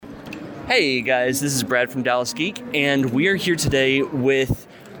Hey guys, this is Brad from Dallas Geek, and we are here today with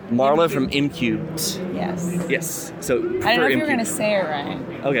Marla from MCubed. Yes. So I don't know if you're going to say it right.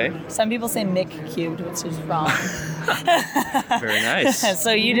 Okay. Some people say MCubed, which is wrong. Very nice.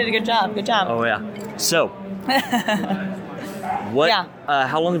 So you did a good job. Good job. Oh yeah. So,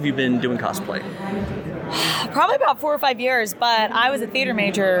 how long have you been doing cosplay? Probably about 4 or 5 years, but I was a theater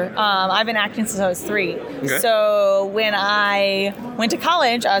major. I've been acting since I was 3. Okay. So when I went to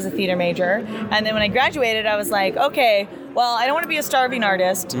college, I was a theater major. And then when I graduated, I was like, okay, well, I don't want to be a starving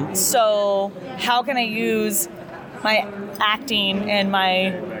artist. Mm-hmm. So how can I use my acting and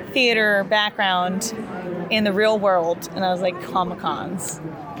my theater background in the real world? And I was like, Comic-Cons.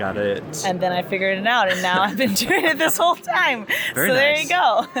 Got it. And then I figured it out, and now I've been doing it this whole time. Very so nice. There you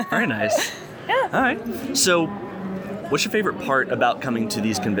go. Very nice. Yeah. All right. So, what's your favorite part about coming to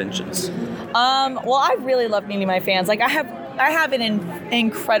these conventions? Well, I really love meeting my fans. Like, I have an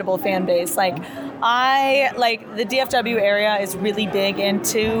incredible fan base. Like the DFW area is really big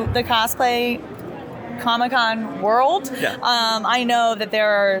into the cosplay Comic-Con world. Yeah. I know that there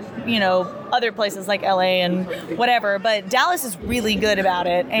are, other places like LA and whatever, but Dallas is really good about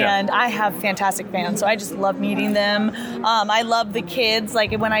it, and I have fantastic fans, so I just love meeting them. I love the kids,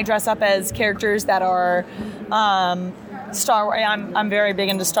 like when I dress up as characters that are Star Wars. I'm very big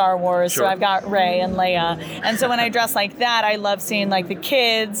into Star Wars, Sure. So I've got Rey and Leia, and so when I dress like that, I love seeing like the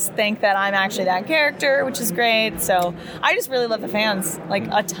kids think that I'm actually that character, which is great. So I just really love the fans, like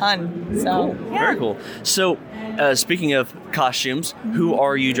a ton. So cool. Very cool. So speaking of costumes, who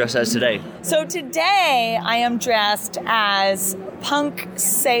are you dressed as today? So today I am dressed as Punk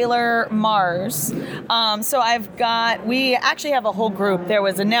Sailor Mars. We actually have a whole group. There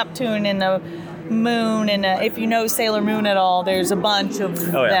was a Neptune and a Moon, and if you know Sailor Moon at all, there's a bunch of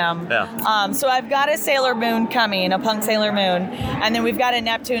them. Yeah. So I've got a Sailor Moon coming, a Punk Sailor Moon, and then we've got a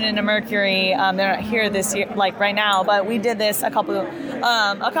Neptune and a Mercury. They're not here this year, like right now, but we did this a couple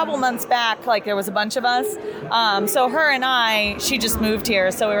months back. Like there was a bunch of us. So her and she just moved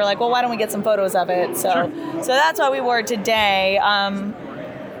here, so we were like, well, why don't we get some photos of it? So that's what we wore today.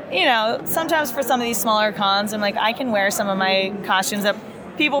 Sometimes for some of these smaller cons, I'm like, I can wear some of my costumes that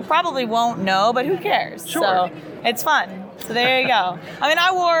people probably won't know, but who cares? Sure. So it's fun. So there you go. I mean,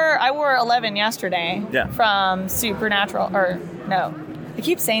 I wore 11 yesterday from Supernatural, or no, I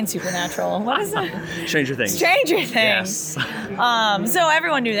keep saying Supernatural. What is it? Stranger Things. Stranger Things. Yes. So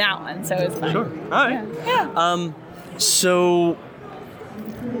everyone knew that one, so it's fun. Sure. All right. Yeah. So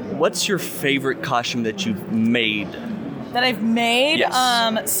what's your favorite costume that you've made? That I've made?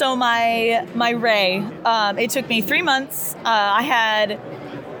 Yes. So my Rey, it took me 3 months. I had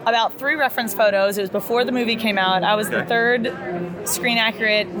about 3 reference photos. It was before the movie came out. I was the 3rd screen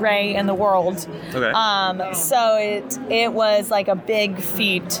accurate Rey in the world. Okay. So it was like a big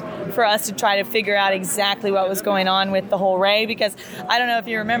feat for us to try to figure out exactly what was going on with the whole Rey, because I don't know if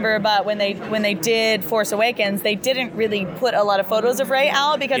you remember, but when they did Force Awakens, they didn't really put a lot of photos of Rey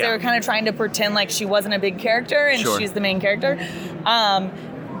out because they were kind of trying to pretend like she wasn't a big character and she's the main character.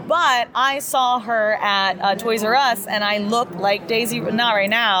 But I saw her at Toys R Us, and I looked like Daisy. Not right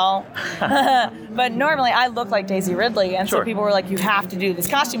now, but normally I look like Daisy Ridley. And so people were like, "You have to do this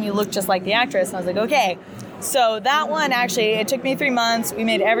costume. You look just like the actress." And I was like, "Okay." So that one, actually, it took me 3 months. We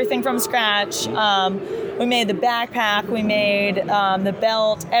made everything from scratch. We made the backpack. We made the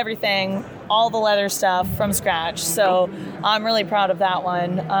belt, everything, all the leather stuff from scratch. So I'm really proud of that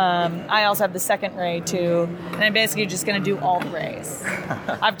one. I also have the second Rey, too. And I'm basically just going to do all the Reys.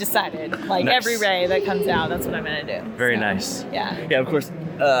 I've decided. Like, every Rey that comes out, that's what I'm going to do. Very nice. Yeah. Yeah, of course,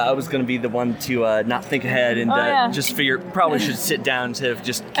 I was going to be the one to not think ahead and just figure, probably should sit down instead of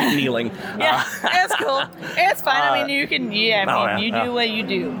just keep kneeling. Yeah, it's cool. It's fine. I mean, you can, you do what you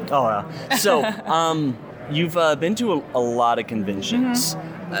do. Oh, yeah. So, you've been to a lot of conventions.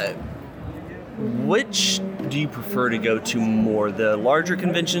 Which do you prefer to go to more? The larger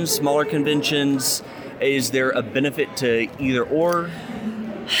conventions, smaller conventions? Is there a benefit to either or?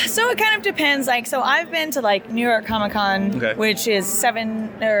 So it kind of depends. Like, so I've been to like New York Comic Con, which is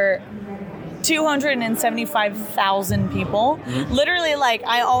 275,000 people. Mm-hmm. Literally, like,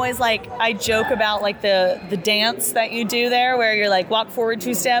 I joke about like the dance that you do there, where you're like walk forward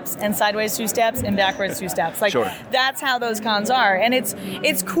 2 steps and sideways 2 steps and backwards 2 steps. Like that's how those cons are, and it's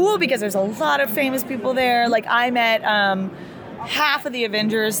cool because there's a lot of famous people there. Like I met half of the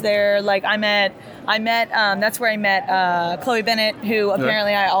Avengers there. Like I met that's where I met Chloe Bennett, who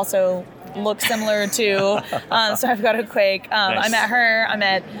apparently I also look similar to. So I've got a Quake. Nice. I met her. I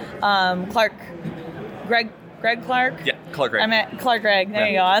met Greg Greg Clark. Yeah, Clark Gregg. I met Clark Gregg. There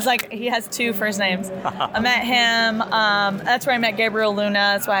you go. I was like, he has 2 first names. I met him. That's where I met Gabriel Luna.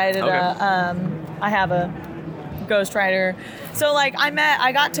 That's why I did I have a ghostwriter. So like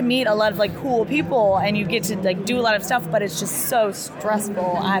I got to meet a lot of like cool people, and you get to like do a lot of stuff, but it's just so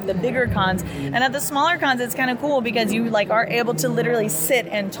stressful at the bigger cons. And at the smaller cons, it's kind of cool because you like are able to literally sit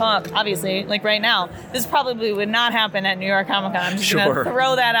and talk. Obviously, like right now, this probably would not happen at New York Comic Con. I'm just gonna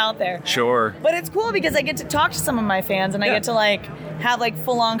throw that out there. Sure. But it's cool because I get to talk to some of my fans, and I get to like have like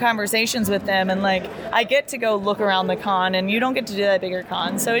full-on conversations with them, and like I get to go look around the con, and you don't get to do that at bigger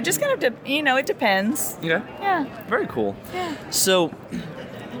cons. So it just kind of it depends. Okay. Yeah. Very cool. Yeah. So,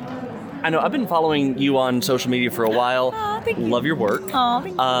 I know I've been following you on social media for a while. Oh, thank you. Love your work. Oh,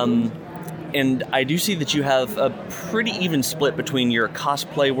 thank you. And I do see that you have a pretty even split between your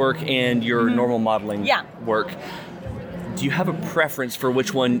cosplay work and your normal modeling work. Do you have a preference for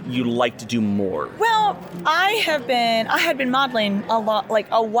which one you like to do more? Well, I had been modeling a lot, like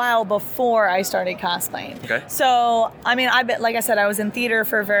a while before I started cosplaying. Okay. So, I mean, like I said, I was in theater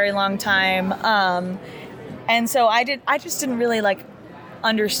for a very long time. And so I just didn't really like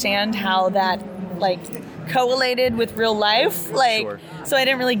understand how that like correlated with real life. Like, so I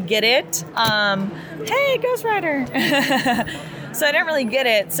didn't really get it. Hey, Ghost Rider. So I didn't really get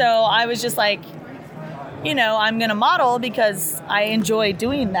it. So I was just like, I'm going to model because I enjoy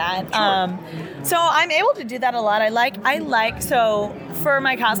doing that. So I'm able to do that a lot. So for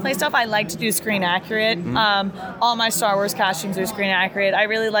my cosplay stuff, I like to do screen accurate. All my Star Wars costumes are screen accurate. I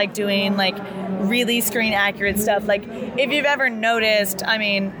really like doing like really screen accurate stuff. Like if you've ever noticed, I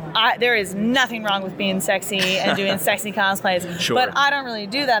mean, there is nothing wrong with being sexy and doing sexy cosplays. Sure. But I don't really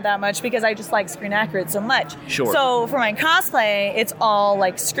do that much because I just like screen accurate so much. Sure. So for my cosplay, it's all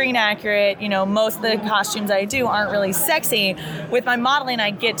like screen accurate. Most of the costumes I do aren't really sexy. With my modeling, I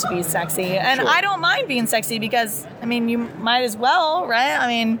get to be sexy. And I don't mind being sexy because, I mean, you might as well, right? I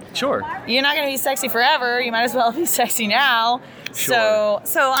mean, sure. You're not going to be sexy forever. You might as well be sexy now. Sure.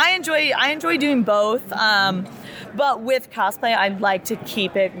 So I enjoy doing both. But with cosplay, I like to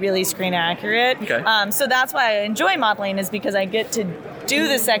keep it really screen accurate. Okay. So that's why I enjoy modeling, is because I get to do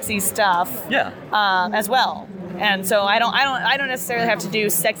the sexy stuff. As well. And so I don't necessarily have to do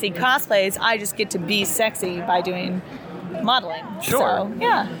sexy cosplays. I just get to be sexy by doing modeling. Sure. So,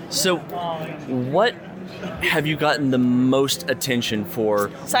 yeah. So what have you gotten the most attention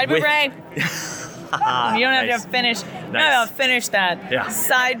for? Side boob ray. You don't have to finish. Nice. You don't have to finish that. Yeah.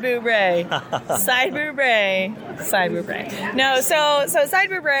 Side boob ray. Side boob ray. Side boob ray. No, so side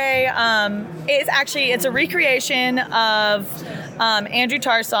boob ray it's a recreation of Andrew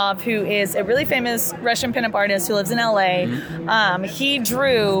Tarsov, who is a really famous Russian pinup artist who lives in LA. He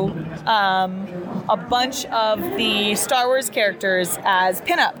drew a bunch of the Star Wars characters as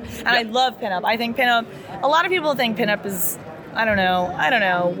pinup. And I love pinup. I think pinup, a lot of people think pinup is, I don't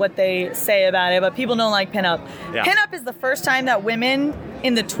know what they say about it, but people don't like pinup. Yeah. Pinup is the first time that women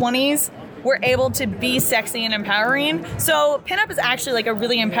in the 20s were able to be sexy and empowering. So pinup is actually like a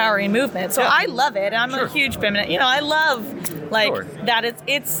really empowering movement. So I love it. I'm a huge feminist. I love like that.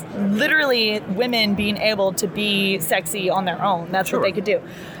 It's literally women being able to be sexy on their own. That's what they could do.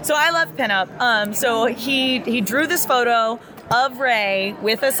 So I love pinup. So he drew this photo of Rey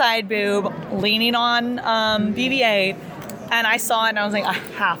with a side boob leaning on BB-8. And I saw it and I was like, I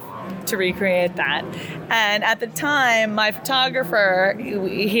have to recreate that. And at the time, my photographer,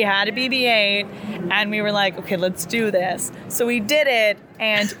 he had a BB-8, and we were like, okay, let's do this. So we did it,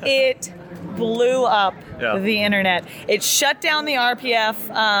 and it blew up the internet. It shut down the RPF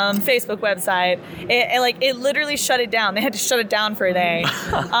Facebook website. It literally shut it down. They had to shut it down for a day.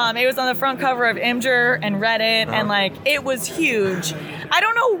 It was on the front cover of Imgur and Reddit, and it was huge. I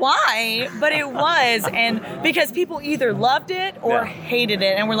don't know why, but it was, and because people either loved it or hated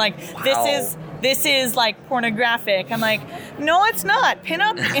it, and were like, this is like pornographic. I'm like, no, it's not.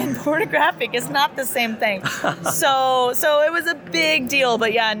 Pinup and pornographic is not the same thing. So it was a big deal.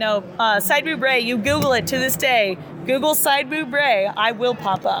 But yeah, no, side boob Rey, you Google it to this day. Google side boob Rey, I will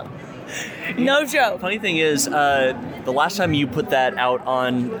pop up. No joke. Funny thing is, the last time you put that out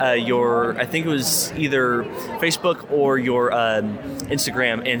on your, I think it was either Facebook or your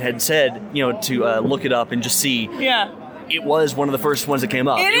Instagram, and had said, to look it up and just see. Yeah. It was one of the first ones that came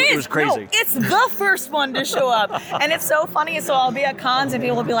up. It was crazy. No, it's the first one to show up. And it's so funny. So I'll be at cons and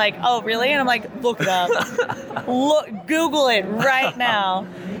people will be like, oh, really? And I'm like, look it up. Google it right now.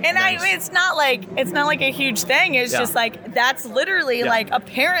 And nice. It's not like a huge thing. It's just like, that's literally like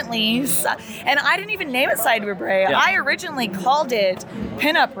apparently, and I didn't even name it Side Boob Rey. Yeah. I originally called it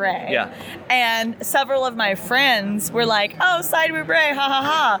Pinup Rey. Yeah. And several of my friends were like, oh, Side Boob Rey, ha ha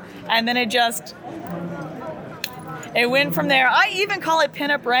ha. And then it just it went from there. I even call it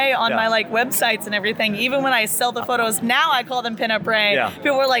Pinup Ray on my like websites and everything. Even when I sell the photos now, I call them Pinup Ray. Yeah.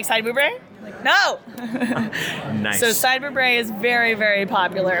 People were like, side boob Ray? Like, no. Nice. So side boob Ray is very, very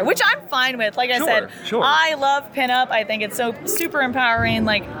popular, which I'm fine with. Like I said, I love pinup. I think it's so super empowering.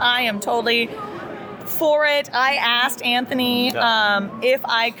 Like, I am totally for it. I asked Anthony if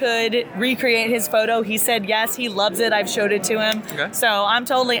I could recreate his photo. He said yes. He loves it. I've showed it to him. Okay. So I'm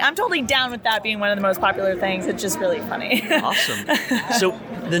totally down with that being one of the most popular things. It's just really funny. Awesome. So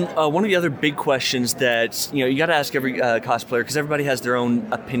then one of the other big questions that you got to ask every cosplayer, because everybody has their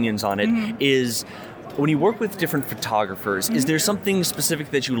own opinions on it, is when you work with different photographers, is there something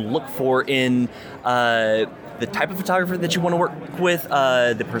specific that you look for in the type of photographer that you want to work with,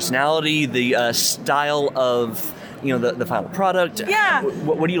 the personality, the style of the final product? Yeah.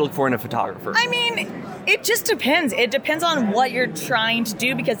 What do you look for in a photographer? I mean, it just depends. It depends on what you're trying to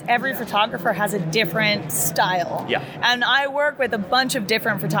do, because every photographer has a different style. Yeah. And I work with a bunch of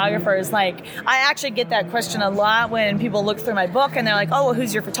different photographers. Like, I actually get that question a lot when people look through my book and they're like, oh, well,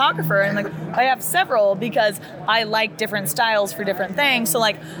 who's your photographer? And like, I have several, because I like different styles for different things. So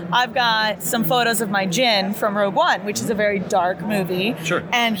like, I've got some photos of my Jin from Rogue One, which is a very dark movie. Sure.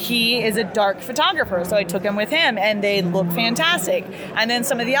 And he is a dark photographer, so I took him with him, and they look fantastic. And then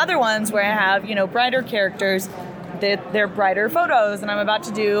some of the other ones where I have, brighter characters, they're brighter photos. And I'm about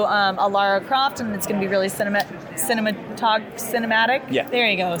to do a Lara Croft, and it's going to be really cinematic. Yeah. There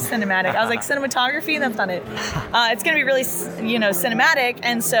you go, cinematic. I was like, cinematography? That's not it. It's going to be really, cinematic,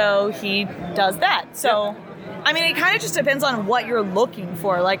 and so he does that. So... Yeah. I mean, it kind of just depends on what you're looking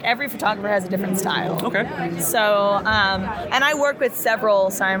for. Like, every photographer has a different style. Okay. So, and I work with several...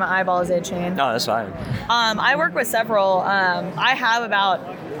 Sorry, my eyeball is itching. No, that's fine. I work with several... I have about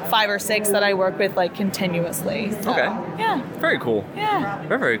 5 or 6 that I work with, like, continuously. So, okay. Yeah. Very cool. Yeah.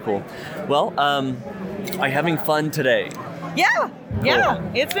 Very, very cool. Well, are you having fun today? Yeah. Cool.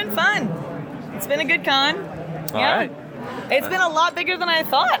 Yeah. It's been fun. It's been a good con. All right. It's been a lot bigger than I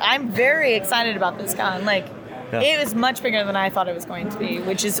thought. I'm very excited about this con. Like... Yeah. It was much bigger than I thought it was going to be,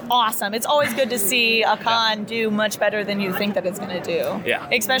 which is awesome. It's always good to see a con do much better than you think that it's going to do. Yeah.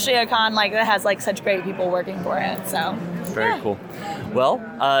 Especially a con like that has like such great people working for it. So very cool. Well,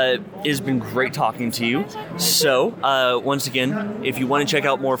 it's been great talking to you. So once again, if you want to check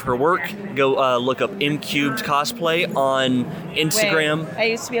out more of her work, go look up MCubed Cosplay on Instagram. Wait, I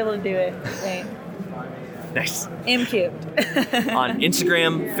used to be able to do it. Wait. Nice. MCubed. On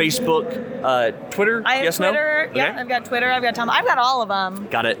Instagram, Facebook, Twitter. I have yes, Twitter. No? Yeah, Okay. I've got Twitter. I've got Tumblr. I've got all of them.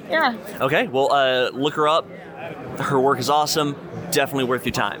 Got it. Yeah. Okay. Well, look her up. Her work is awesome. Definitely worth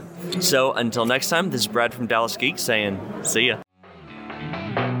your time. So until next time, this is Brad from Dallas Geek saying, see ya.